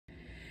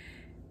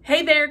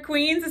Hey there,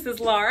 queens. This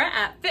is Laura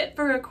at Fit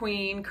for a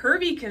Queen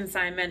Curvy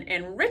Consignment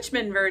in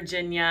Richmond,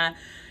 Virginia,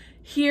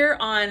 here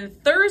on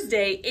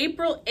Thursday,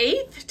 April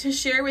 8th, to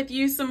share with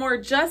you some more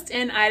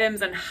just-in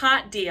items and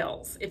hot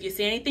deals. If you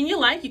see anything you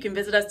like, you can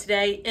visit us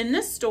today in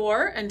the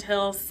store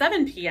until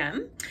 7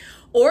 p.m.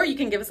 Or you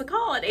can give us a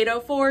call at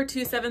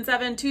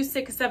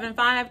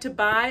 804-277-2675 to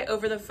buy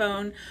over the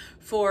phone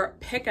for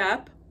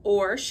pickup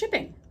or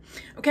shipping.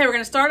 Okay, we're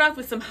gonna start off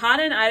with some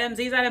hot-in items.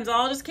 These items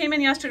all just came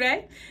in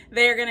yesterday.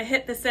 They are gonna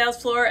hit the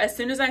sales floor as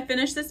soon as I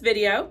finish this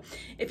video.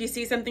 If you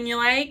see something you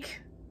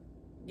like,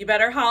 you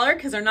better holler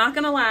because they're not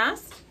gonna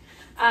last.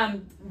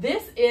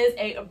 This is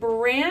a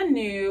brand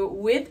new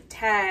with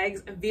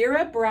tags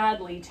Vera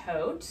Bradley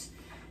tote.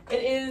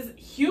 It is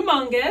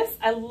humongous,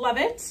 I love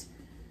it.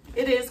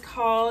 It is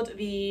called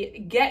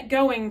the Get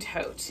Going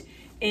tote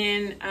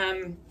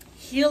in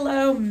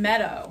Hilo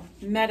Meadow,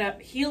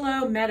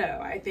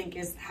 I think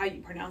is how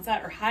you pronounce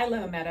that, or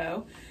Hilo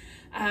Meadow.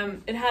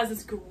 It has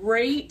this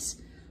great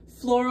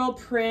floral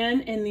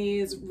print in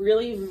these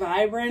really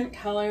vibrant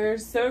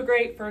colors, so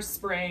great for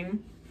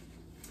spring.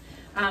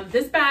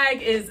 This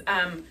bag is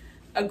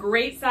a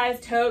great size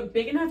tote,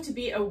 big enough to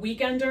be a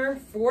weekender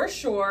for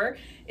sure.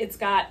 It's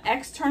got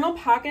external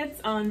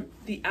pockets on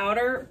the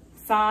outer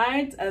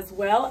sides as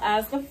well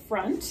as the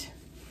front.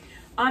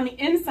 On the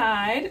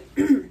inside,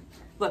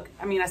 look,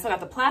 I mean, I still got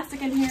the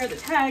plastic in here, the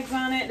tags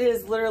on it. It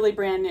is literally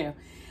brand new.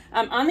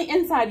 On the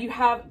inside, you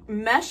have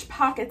mesh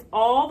pockets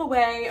all the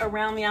way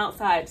around the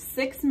outside,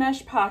 6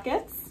 mesh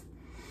pockets,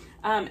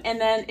 and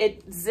then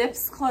it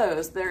zips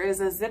closed. There is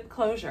a zip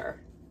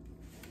closure.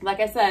 Like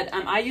I said,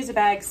 I use a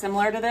bag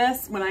similar to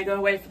this when I go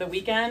away for the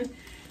weekend.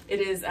 It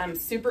is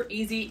super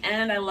easy,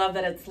 and I love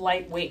that it's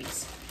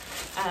lightweight.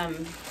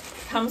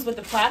 Comes with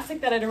the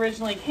plastic that it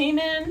originally came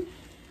in.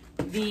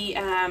 The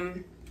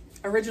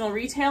original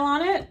retail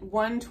on it,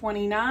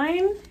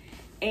 $129,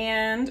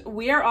 and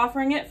we are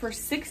offering it for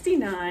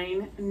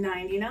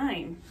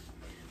 $69.99.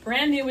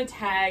 Brand new with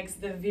tags,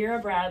 the Vera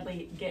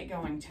Bradley Get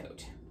Going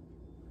tote.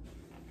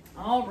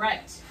 All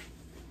right.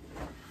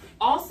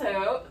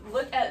 Also,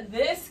 look at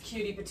this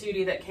cutie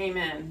patootie that came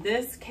in.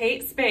 This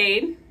Kate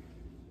Spade.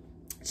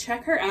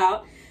 Check her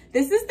out.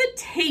 This is the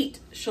Tate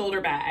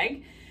shoulder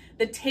bag.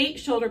 The Tate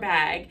shoulder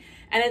bag.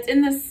 And it's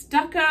in the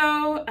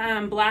stucco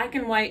black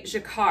and white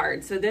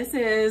jacquard. So this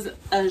is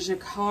a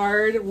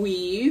jacquard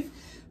weave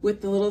with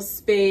the little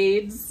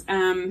spades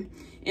in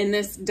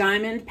this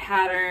diamond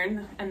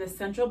pattern and the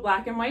central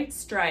black and white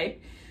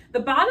stripe.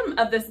 The bottom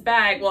of this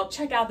bag, well,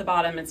 check out the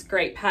bottom. It's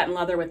great patent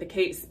leather with the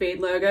Kate Spade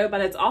logo,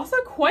 but it's also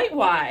quite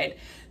wide.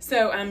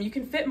 So you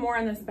can fit more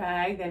in this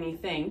bag than you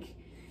think.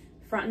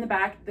 Front and the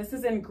back, this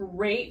is in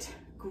great,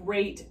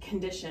 great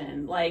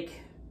condition. Like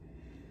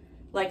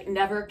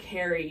never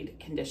carried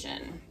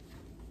condition.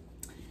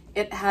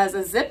 It has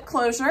a zip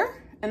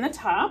closure in the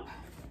top.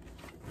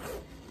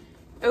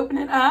 Open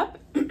it up,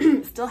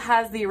 still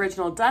has the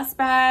original dust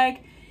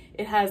bag.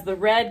 It has the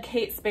red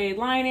Kate Spade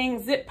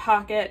lining, zip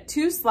pocket,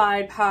 2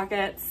 slide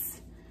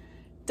pockets,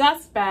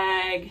 dust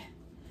bag.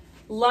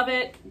 Love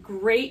it,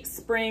 great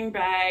spring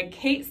bag.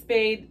 Kate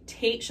Spade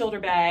Tate shoulder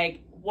bag,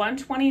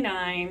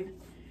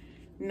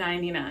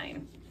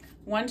 $129.99.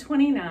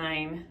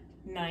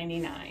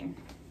 $129.99.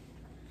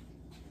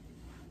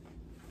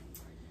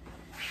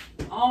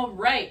 All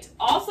right,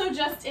 also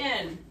just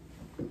in,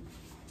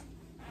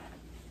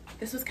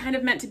 this was kind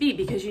of meant to be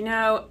because, you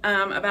know,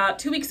 about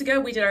 2 weeks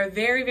ago, we did our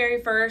very,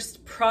 very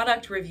first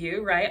product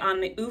review, right, on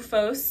the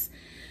Oofos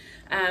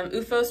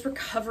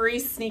recovery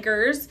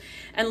sneakers.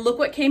 And look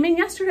what came in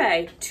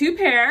yesterday, 2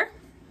 pair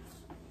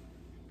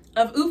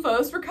of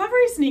Oofos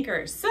recovery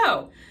sneakers.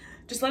 So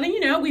just letting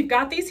you know, we've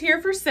got these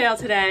here for sale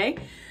today.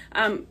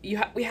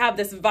 We have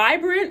this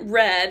vibrant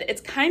red. It's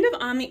kind of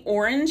on the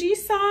orangey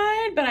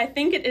side, but I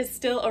think it is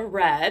still a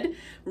red,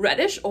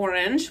 reddish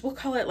orange. We'll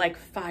call it like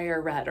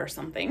fire red or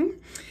something.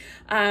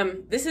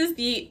 This is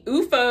the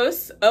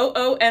Oofos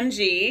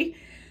OOMG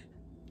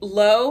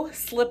low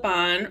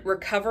slip-on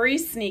recovery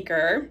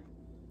sneaker.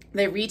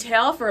 They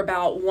retail for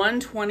about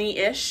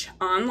 $120-ish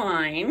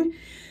online.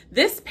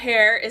 This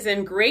pair is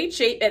in great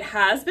shape. It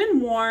has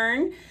been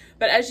worn,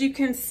 but as you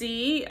can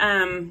see,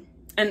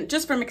 and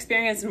just from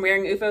experience in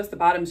wearing Oofos, the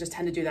bottoms just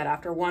tend to do that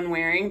after one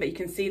wearing, but you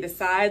can see the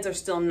sides are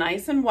still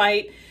nice and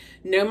white,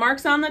 no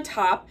marks on the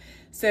top.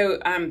 So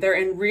they're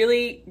in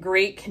really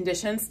great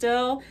condition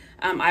still.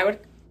 I would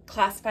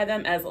classify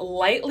them as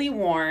lightly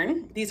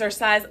worn. These are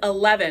size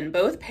 11.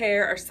 Both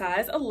pair are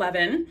size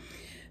 11.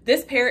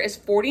 This pair is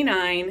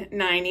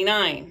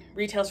 $49.99.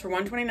 Retails for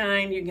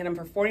 $129. You can get them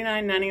for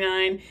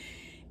 $49.99.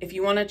 If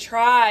you want to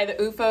try the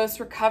Oofos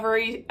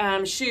recovery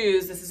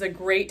shoes, this is a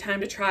great time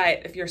to try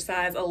it if you're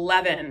size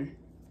 11.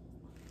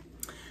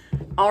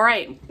 All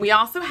right, we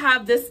also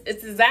have this,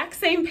 it's the exact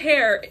same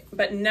pair,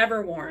 but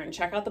never worn.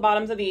 Check out the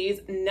bottoms of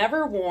these,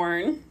 never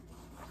worn.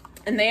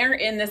 And they are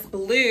in this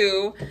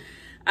blue,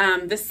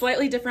 this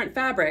slightly different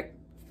fabric.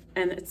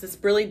 And it's this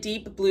really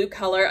deep blue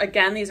color.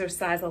 Again, these are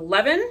size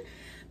 11.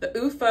 The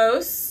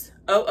Oofos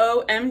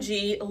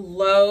OOMG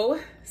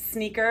low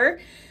sneaker.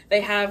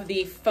 They have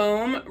the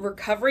foam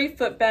recovery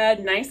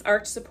footbed, nice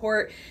arch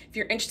support. If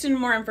you're interested in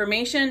more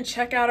information,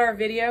 check out our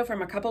video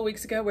from a couple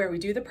weeks ago where we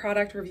do the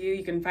product review.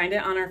 You can find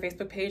it on our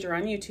Facebook page or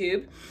on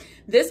YouTube.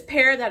 This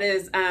pair that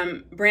is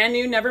brand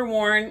new, never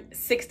worn,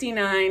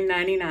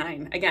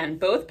 $69.99. Again,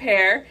 both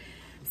pair,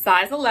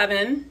 size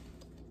 11.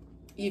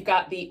 You've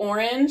got the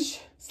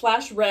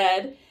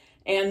orange/red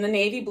and the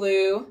navy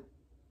blue,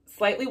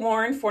 slightly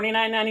worn,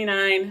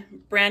 $49.99,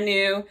 brand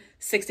new,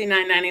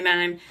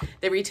 $69.99.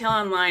 They retail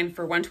online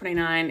for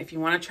 $129. If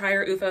you want to try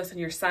your Oofos in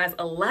your size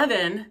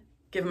 11,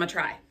 give them a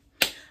try.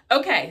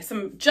 Okay,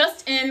 some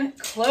just-in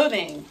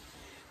clothing.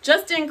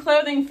 Just-in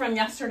clothing from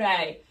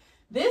yesterday.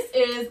 This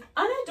is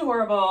an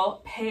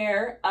adorable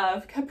pair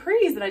of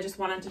capris that I just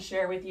wanted to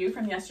share with you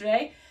from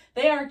yesterday.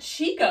 They are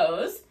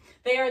Chico's.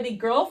 They are the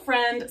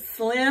Girlfriend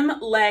Slim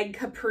Leg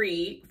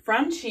Capri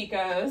from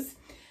Chico's.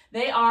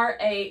 They are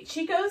a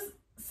Chico's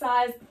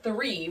size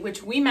 3,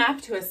 which we map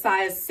to a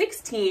size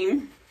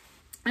 16.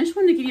 I just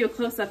wanted to give you a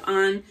close-up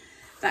on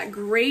that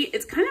great,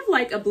 it's kind of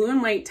like a blue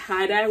and white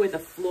tie-dye with a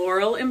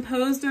floral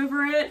imposed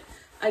over it.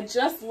 I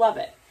just love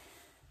it.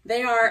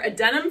 They are a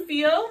denim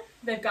feel.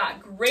 They've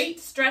got great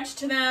stretch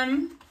to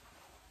them.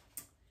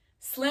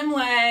 Slim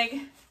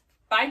leg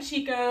by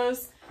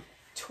Chico's.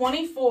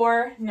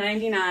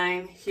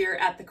 $24.99 here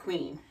at the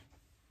Queen.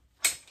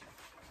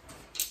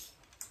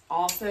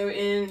 Also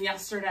in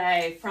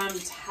yesterday from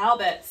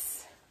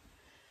Talbot's.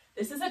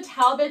 This is a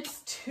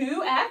Talbot's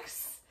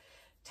 2X.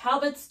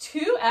 Talbot's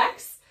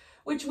 2X,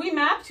 which we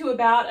map to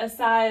about a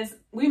size,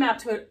 we map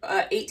to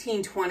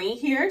 18-20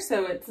 here.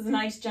 So it's a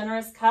nice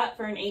generous cut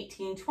for an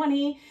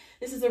 18-20.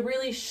 This is a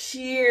really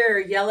sheer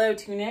yellow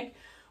tunic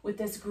with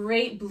this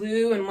great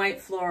blue and white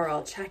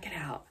floral. Check it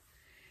out.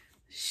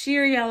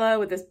 Sheer yellow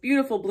with this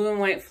beautiful blue and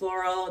white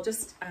floral.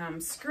 Just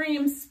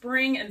screams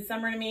spring and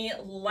summer to me.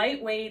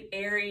 Lightweight,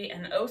 airy,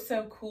 and oh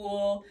so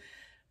cool.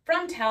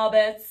 From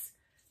Talbot's,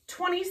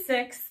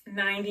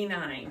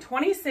 $26.99.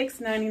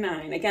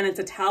 $26.99. Again, it's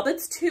a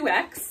Talbot's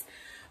 2X,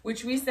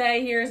 which we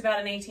say here is about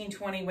an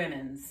 18-20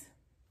 women's.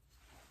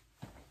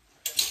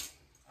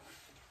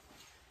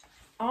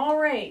 All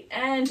right,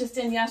 and just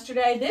in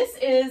yesterday, this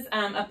is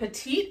a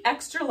petite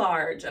extra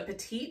large. A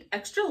petite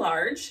extra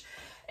large.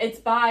 It's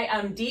by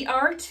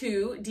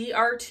DR2.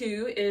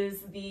 DR2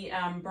 is the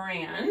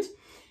brand.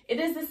 It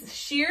is this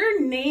sheer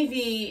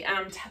navy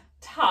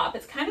top.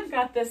 It's kind of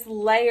got this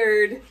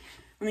layered,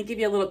 let me give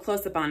you a little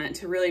close-up on it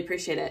to really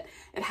appreciate it.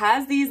 It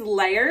has these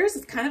layers.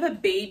 It's kind of a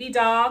baby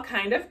doll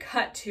kind of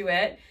cut to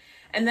it.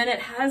 And then it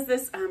has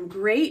this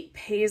great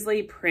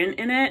paisley print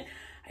in it.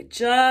 I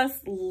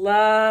just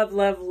love,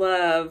 love,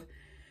 love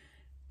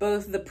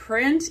both the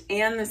print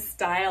and the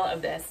style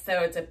of this.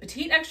 So it's a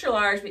petite extra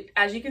large.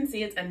 As you can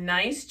see, it's a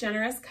nice,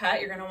 generous cut.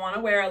 You're gonna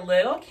wanna wear a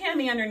little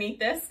cami underneath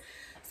this.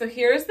 So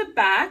here's the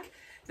back.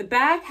 The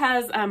back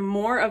has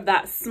more of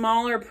that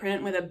smaller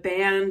print with a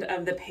band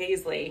of the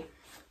paisley.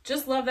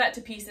 Just love that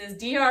to pieces.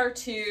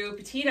 DR2,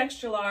 petite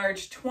extra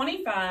large,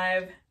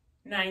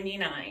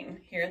 $25.99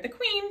 here at the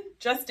Queen,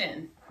 just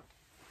in.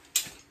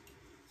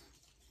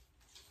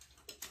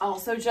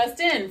 Also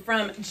just in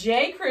from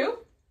J. Crew.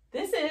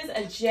 This is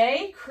a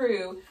J.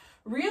 Crew,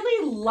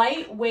 really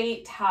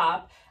lightweight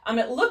top.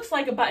 It looks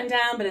like a button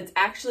down, but it's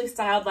actually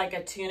styled like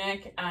a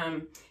tunic.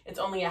 It's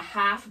only a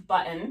half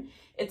button.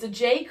 It's a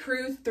J.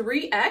 Crew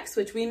 3X,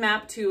 which we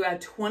map to a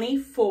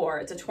 24.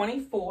 It's a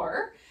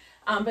 24.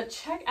 But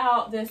check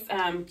out this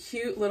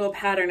cute little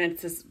pattern.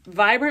 It's this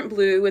vibrant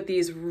blue with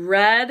these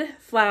red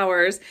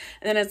flowers,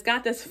 and then it's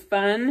got this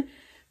fun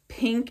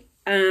pink,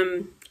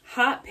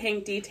 hot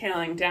pink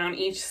detailing down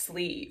each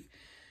sleeve.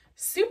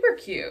 Super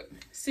cute,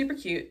 super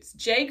cute. It's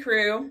J.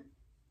 Crew,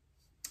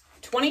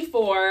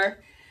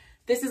 24.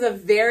 This is a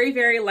very,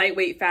 very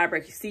lightweight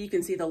fabric. You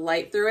can see the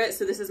light through it.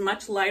 So this is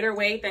much lighter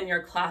weight than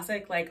your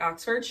classic like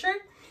Oxford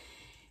shirt.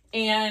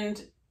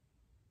 And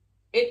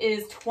it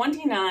is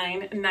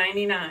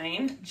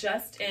 $29.99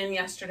 just in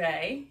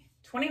yesterday.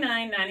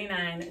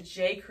 $29.99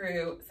 J.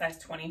 Crew size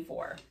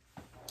 24.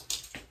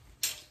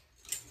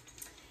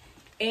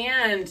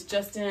 And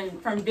just in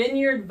from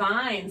Vineyard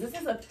Vines. This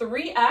is a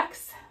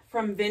 3X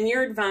from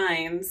Vineyard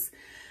Vines,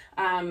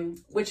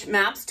 which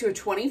maps to a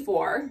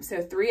 24.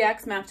 So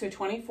 3X maps to a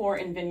 24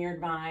 in Vineyard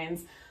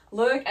Vines.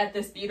 Look at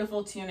this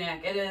beautiful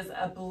tunic. It is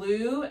a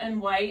blue and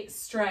white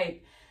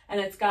stripe, and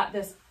it's got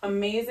this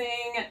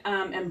amazing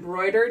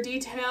embroidered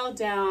detail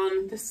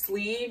down the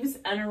sleeves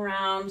and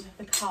around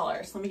the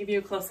collar. So let me give you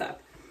a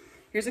close-up.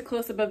 Here's a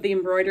close-up of the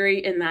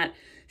embroidery in that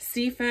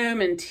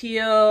seafoam and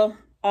teal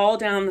all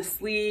down the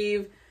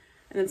sleeve,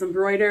 and it's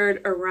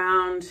embroidered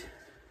around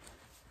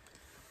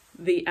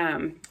the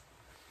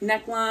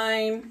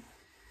neckline.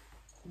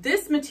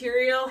 This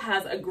material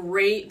has a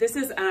great, this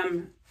is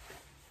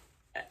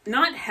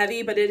not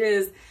heavy, but it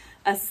is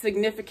a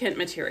significant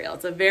material.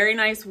 It's a very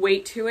nice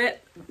weight to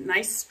it,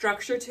 nice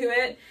structure to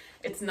it.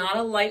 It's not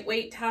a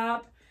lightweight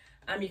top.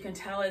 You can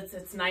tell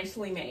it's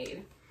nicely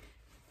made.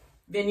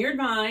 Vineyard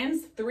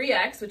Vines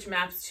 3X, which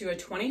maps to a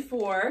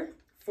 24,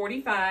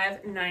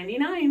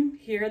 $45.99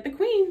 here at the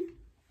Queen.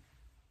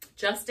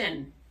 Just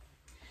in.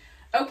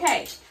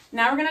 Okay,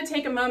 now we're gonna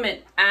take a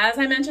moment. As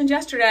I mentioned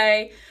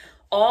yesterday,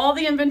 all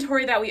the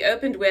inventory that we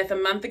opened with a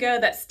month ago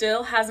that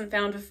still hasn't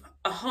found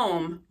a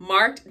home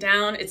marked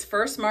down its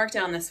first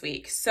markdown this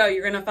week. So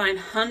you're gonna find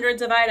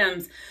hundreds of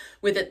items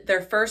with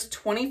their first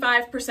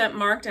 25%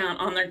 markdown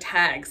on their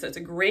tags. So it's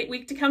a great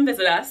week to come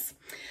visit us.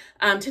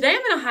 Today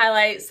I'm gonna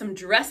highlight some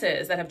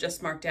dresses that have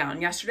just marked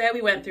down. Yesterday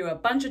we went through a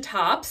bunch of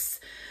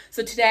tops.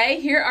 So today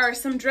here are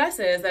some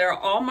dresses that are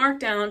all marked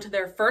down to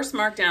their first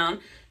markdown,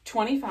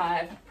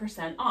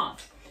 25%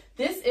 off.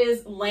 This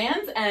is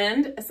Land's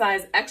End, a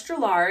size extra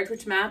large,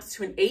 which maps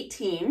to an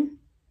 18.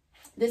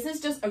 This is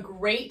just a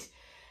great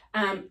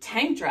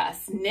tank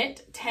dress,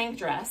 knit tank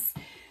dress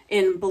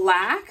in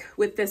black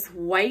with this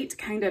white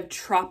kind of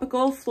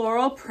tropical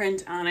floral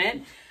print on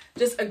it.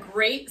 Just a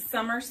great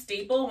summer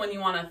staple when you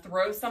want to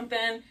throw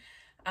something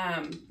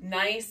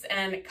nice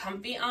and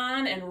comfy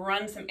on and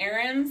run some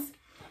errands.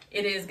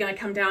 It is going to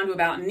come down to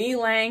about knee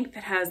length.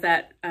 It has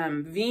that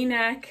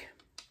V-neck.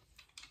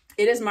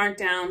 It is marked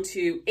down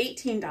to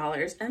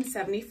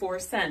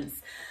 $18.74.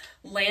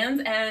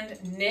 Land's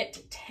End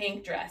knit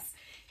tank dress,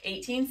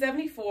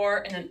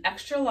 $18.74 in an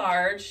extra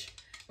large,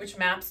 which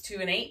maps to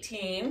an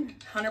 18,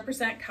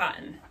 100%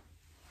 cotton.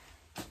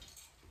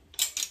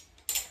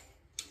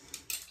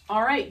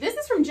 All right, this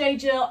is from J.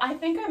 Jill. I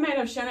think I might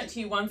have shown it to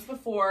you once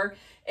before.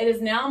 It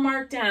is now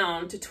marked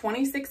down to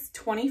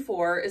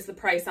 $26.24 is the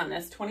price on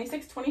this,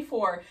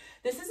 $26.24.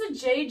 This is a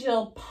J.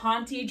 Jill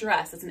Ponte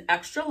dress. It's an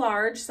extra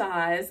large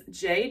size,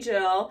 J.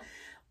 Jill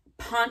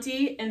Ponte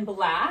in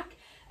black.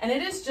 And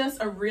it is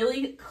just a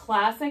really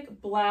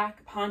classic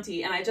black Ponte.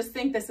 And I just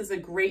think this is a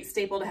great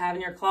staple to have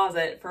in your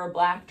closet for a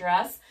black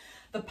dress.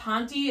 The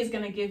Ponte is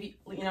gonna give you,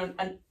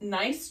 a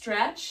nice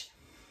stretch.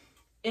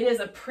 It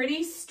is a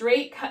pretty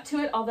straight cut to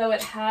it, although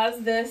it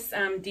has this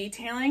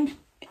detailing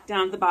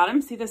down at the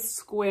bottom. See this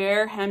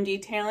square hem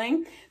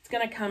detailing? It's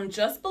gonna come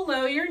just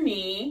below your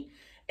knee.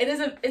 It's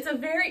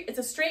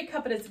a straight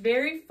cut, but it's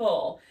very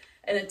full.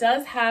 And it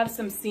does have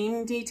some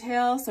seam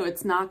detail, so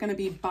it's not gonna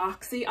be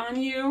boxy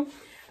on you.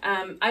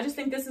 I just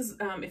think this is,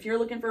 if you're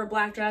looking for a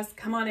black dress,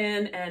 come on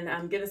in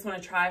and give this one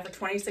a try for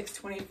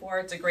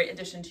 $26.24. It's a great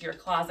addition to your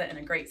closet and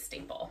a great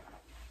staple.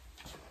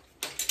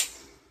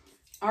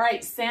 All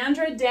right,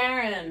 Sandra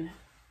Darren.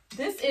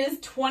 This is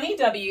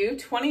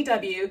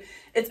 20W.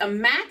 It's a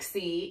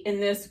maxi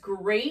in this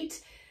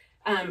great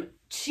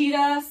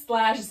cheetah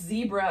 /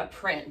 zebra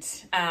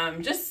print.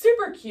 Just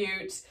super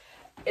cute.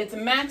 It's a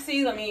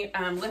maxi. Let me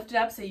lift it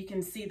up so you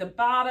can see the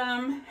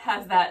bottom.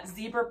 Has that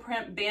zebra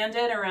print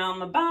banded around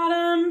the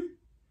bottom.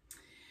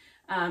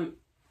 Let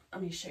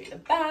me show you the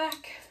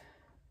back.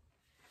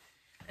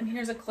 And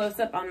here's a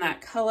close-up on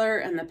that color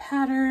and the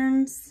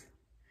patterns.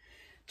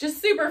 Just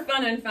super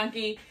fun and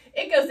funky.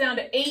 It goes down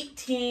to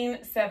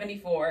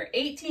 $18.74.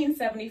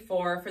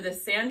 $18.74 for the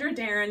Sandra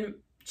Darren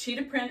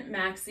cheetah print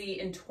maxi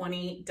in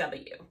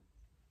 20W.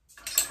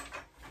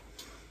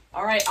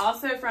 All right,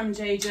 also from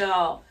J.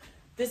 Jill.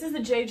 This is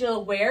the J.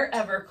 Jill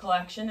Wherever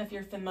collection, if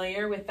you're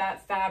familiar with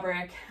that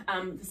fabric.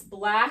 This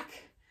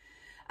black,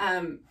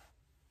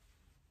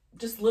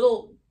 just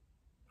little,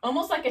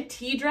 almost like a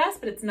tee dress,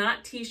 but it's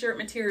not t-shirt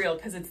material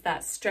because it's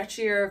that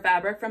stretchier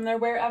fabric from their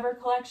Wherever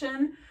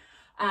collection.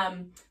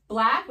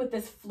 Black with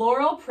this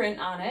floral print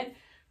on it.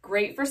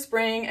 Great for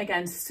spring.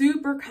 Again,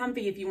 super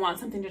comfy if you want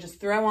something to just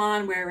throw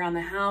on, wear around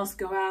the house,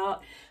 go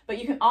out. But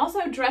you can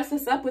also dress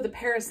this up with a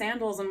pair of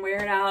sandals and wear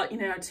it out,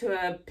 to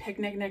a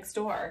picnic next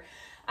door.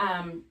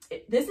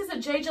 This is a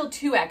J. Jill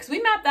 2X.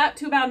 We mapped that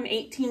to about an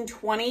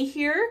 18-20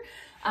 here.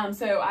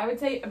 So I would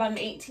say about an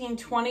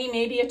 18-20,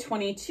 maybe a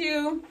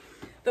 22.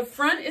 The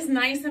front is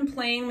nice and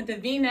plain with the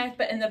V-neck,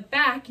 but in the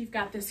back, you've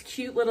got this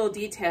cute little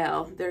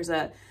detail. There's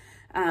a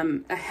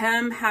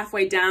hem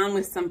halfway down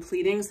with some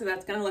pleating, so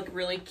that's gonna look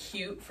really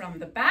cute from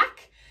the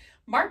back.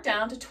 Marked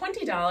down to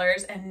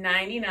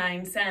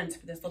 $20.99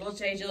 for this little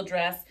J. Jill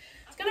dress.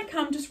 It's gonna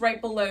come just right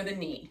below the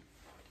knee.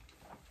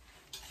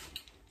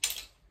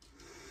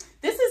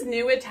 This is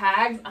new with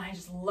tags. I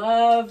just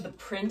love the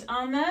print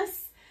on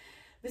this.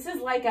 This is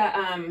like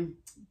a,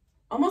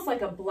 almost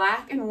like a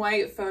black and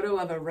white photo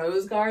of a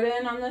rose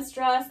garden on this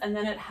dress, and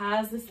then it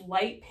has this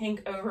light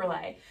pink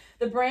overlay.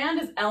 The brand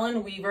is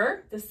Ellen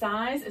Weaver. The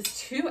size is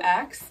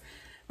 2X.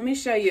 Let me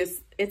show you.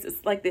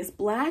 It's like this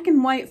black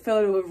and white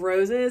photo of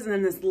roses and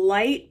then this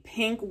light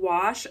pink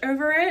wash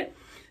over it.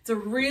 It's a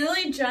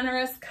really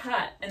generous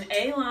cut, an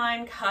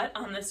A-line cut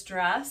on this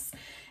dress.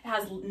 It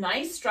has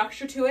nice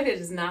structure to it. It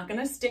is not going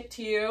to stick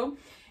to you.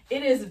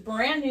 It is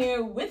brand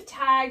new with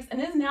tags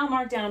and is now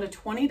marked down to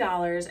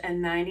 $20.99.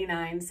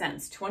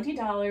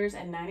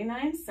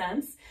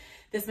 $20.99.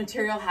 This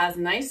material has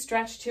nice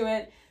stretch to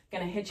it.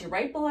 Gonna hit you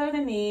right below the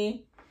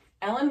knee.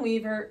 Ellen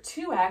Weaver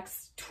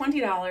 2X,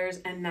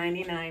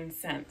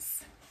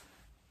 $20.99.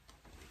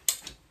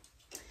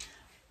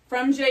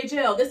 From J.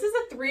 Jill, this is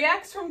a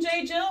 3X from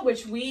J. Jill,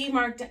 which we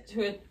marked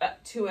to a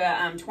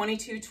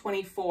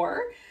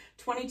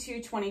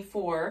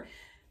 22-24.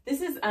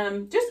 This is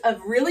just a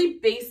really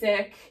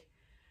basic,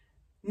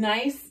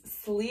 nice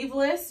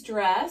sleeveless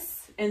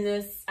dress in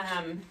this,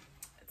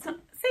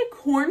 say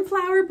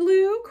cornflower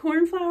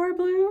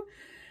blue,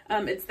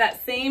 it's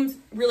that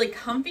same really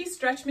comfy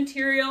stretch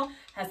material,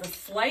 has a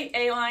slight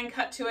A-line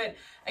cut to it.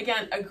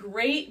 Again, a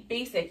great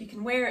basic. You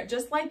can wear it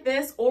just like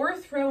this or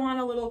throw on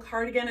a little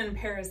cardigan and a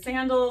pair of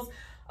sandals,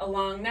 a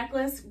long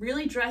necklace,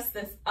 really dress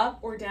this up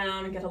or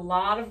down and get a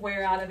lot of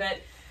wear out of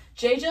it.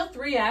 J-Jill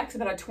 3X,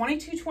 about a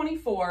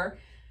 22.24,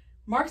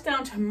 marks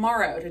down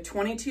tomorrow to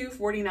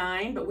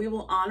 $22.49, but we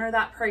will honor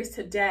that price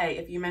today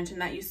if you mention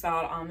that you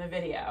saw it on the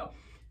video.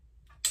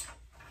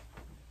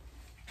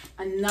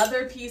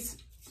 Another piece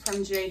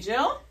from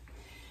J-Jill.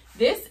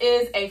 This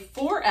is a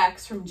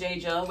 4X from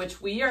J-Jill, which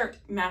we are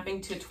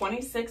mapping to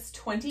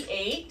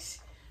 26.28.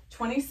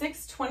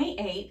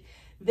 26.28.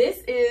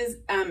 This is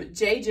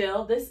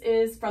J-Jill. This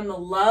is from the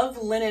Love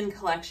Linen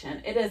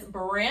collection. It is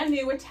brand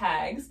new with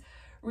tags.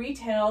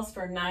 Retails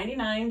for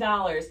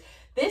 $99.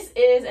 This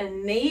is a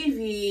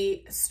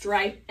navy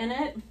stripe in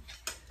it.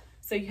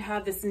 So you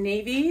have this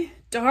navy,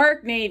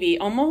 dark navy,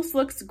 almost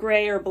looks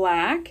gray or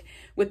black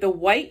with the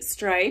white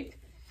stripe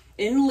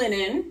in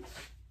linen.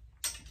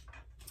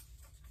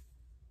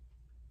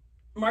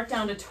 Marked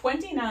down to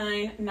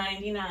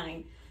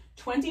 $29.99.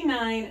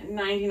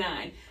 $29.99.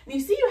 And you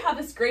see you have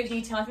this great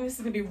detail. I think this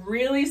is gonna be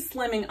really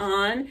slimming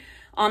on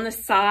the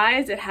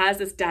sides. It has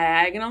this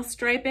diagonal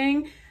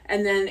striping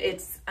and then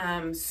it's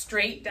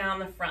straight down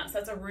the front. So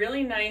that's a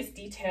really nice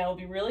detail, it'll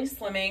be really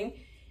slimming.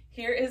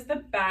 Here is the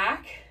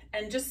back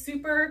and just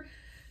super,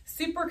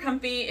 super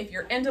comfy. If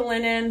you're into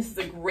linen, this is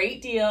a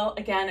great deal.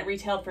 Again, it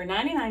retailed for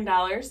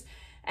 $99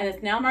 and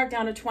it's now marked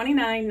down to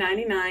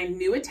 $29.99,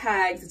 new with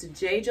tags. It's a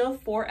J-Jill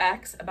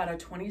 4X, about a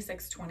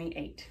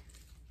 26.28.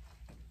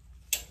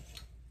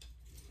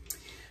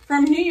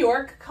 From New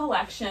York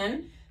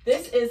collection,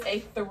 this is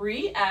a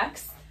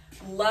 3X.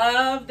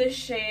 Love this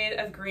shade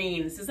of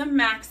green. This is a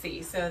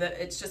maxi, so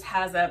that it just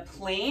has a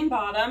plain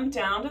bottom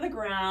down to the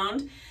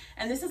ground.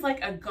 And this is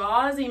like a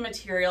gauzy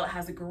material. It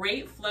has a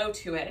great flow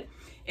to it.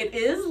 It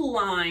is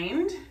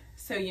lined,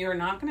 so you're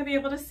not gonna be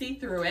able to see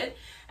through it.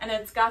 And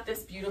it's got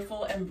this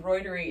beautiful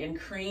embroidery in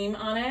cream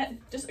on it.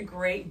 Just a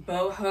great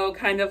boho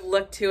kind of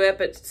look to it,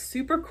 but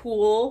super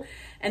cool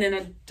and in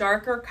a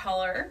darker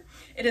color.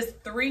 It is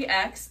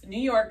 3X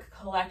New York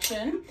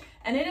collection,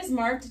 and it is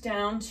marked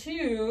down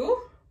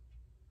to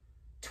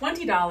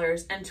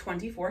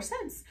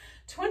 $20.24.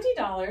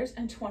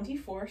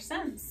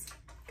 $20.24.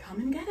 Come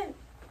and get it.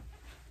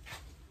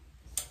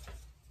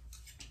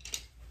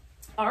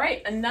 All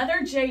right,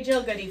 another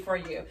J-Jill goodie for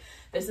you.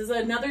 This is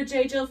another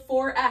J-Jill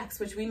 4X,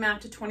 which we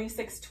mapped to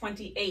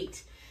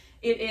 26.28.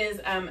 It is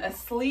a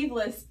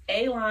sleeveless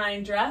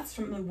A-line dress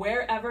from the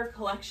Wherever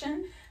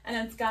collection, and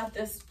it's got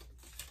this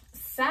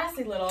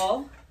sassy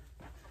little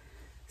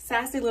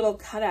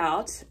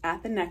cutout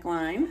at the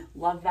neckline.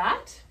 Love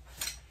that.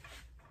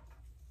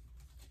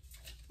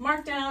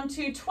 Marked down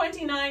to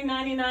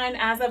 $29.99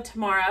 as of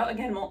tomorrow.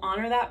 Again, we'll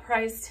honor that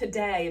price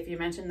today if you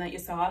mentioned that you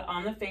saw it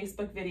on the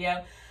Facebook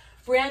video.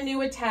 Brand new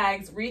with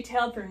tags,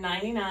 retailed for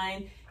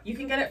 $99. You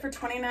can get it for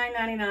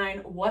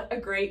 $29.99. What a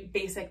great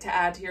basic to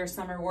add to your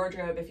summer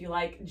wardrobe if you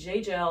like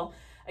J-Jill.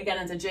 Again,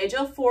 it's a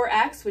J-Jill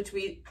 4X, which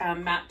we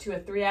mapped to a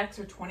 3X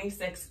or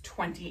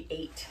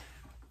 26.28.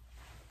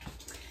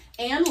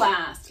 And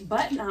last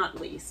but not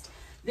least,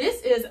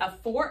 this is a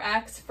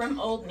 4X from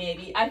Old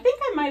Navy. I think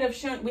I might have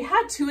shown, we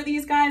had two of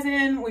these guys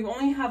in, we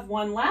only have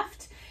one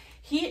left.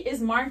 He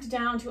is marked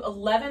down to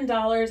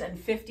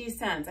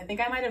 $11.50. I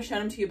think I might have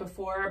shown him to you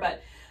before,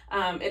 but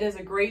it is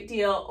a great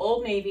deal.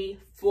 Old Navy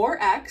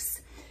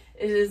 4X.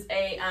 It is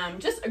a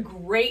just a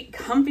great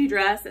comfy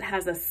dress. It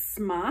has a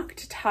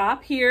smocked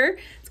top here.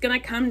 It's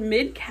gonna come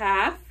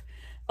mid-calf,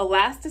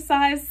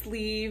 elasticized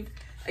sleeve.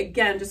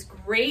 Again, just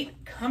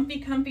great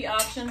comfy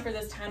option for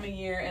this time of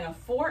year in a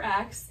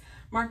 4X,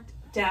 marked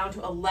down to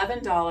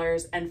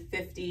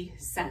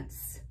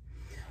 $11.50.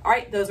 All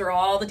right, those are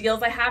all the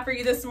deals I have for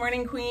you this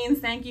morning, Queens.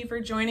 Thank you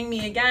for joining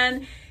me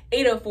again.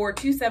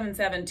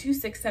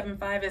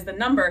 804-277-2675 is the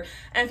number.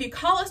 And if you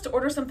call us to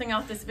order something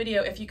off this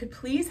video, if you could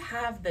please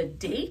have the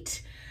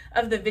date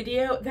of the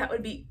video, that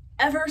would be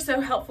ever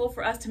so helpful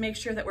for us to make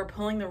sure that we're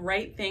pulling the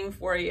right thing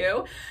for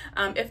you.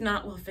 If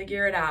not, we'll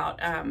figure it out.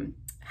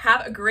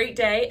 Have a great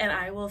day, and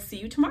I will see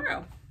you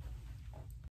tomorrow.